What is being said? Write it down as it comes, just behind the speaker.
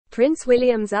Prince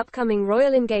William's upcoming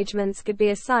royal engagements could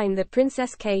be a sign that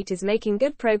Princess Kate is making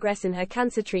good progress in her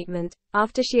cancer treatment,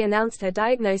 after she announced her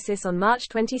diagnosis on March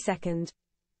 22.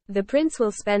 The prince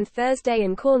will spend Thursday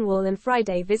in Cornwall and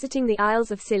Friday visiting the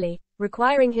Isles of Scilly,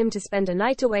 requiring him to spend a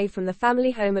night away from the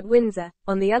family home at Windsor,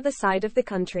 on the other side of the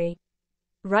country.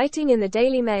 Writing in the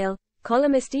Daily Mail,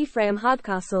 columnist Ephraim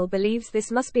Hardcastle believes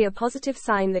this must be a positive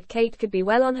sign that Kate could be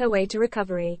well on her way to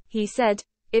recovery. He said,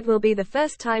 "It will be the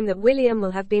first time that William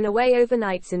will have been away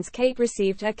overnight since Kate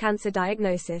received her cancer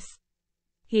diagnosis.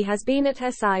 He has been at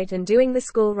her side and doing the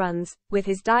school runs, with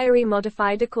his diary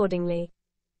modified accordingly.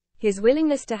 His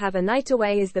willingness to have a night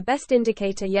away is the best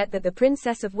indicator yet that the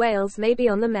Princess of Wales may be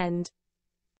on the mend."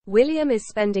 William is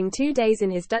spending 2 days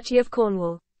in his Duchy of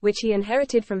Cornwall, which he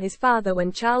inherited from his father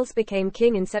when Charles became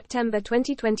king in September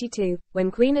 2022,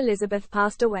 when Queen Elizabeth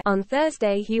passed away. On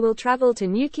Thursday he will travel to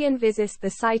Newquay and visit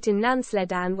the site in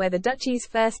Nansledan where the Duchy's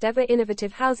first ever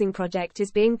innovative housing project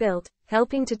is being built,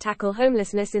 helping to tackle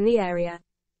homelessness in the area.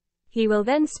 He will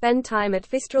then spend time at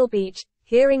Fistral Beach,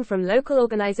 hearing from local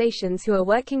organizations who are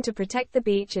working to protect the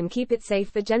beach and keep it safe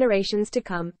for generations to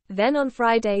come. Then on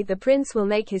Friday the prince will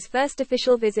make his first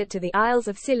official visit to the Isles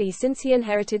of Scilly since he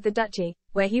inherited the duchy,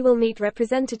 where he will meet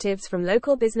representatives from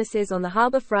local businesses on the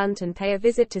harbour front and pay a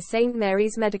visit to St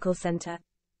Mary's Medical Centre.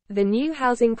 The new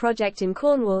housing project in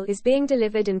Cornwall is being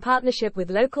delivered in partnership with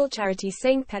local charity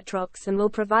St Petrox and will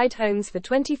provide homes for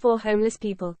 24 homeless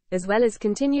people, as well as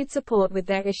continued support with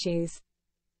their issues.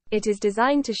 It is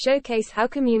designed to showcase how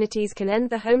communities can end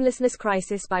the homelessness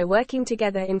crisis by working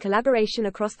together in collaboration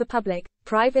across the public,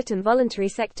 private and voluntary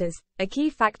sectors, a key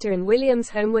factor in William's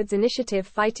Homewards initiative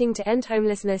fighting to end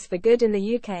homelessness for good in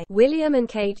the UK. William and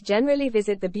Kate generally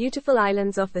visit the beautiful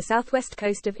islands off the southwest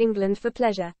coast of England for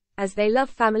pleasure, as they love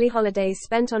family holidays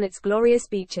spent on its glorious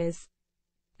beaches.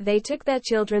 They took their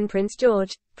children Prince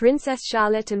George, Princess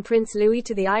Charlotte and Prince Louis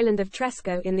to the island of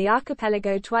Tresco in the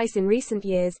archipelago twice in recent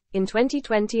years, in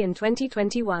 2020 and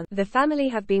 2021. The family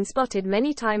have been spotted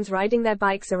many times riding their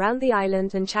bikes around the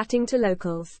island and chatting to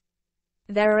locals.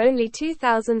 There are only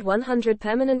 2,100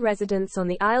 permanent residents on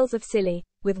the Isles of Scilly,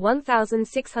 with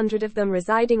 1,600 of them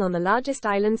residing on the largest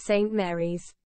island St Mary's.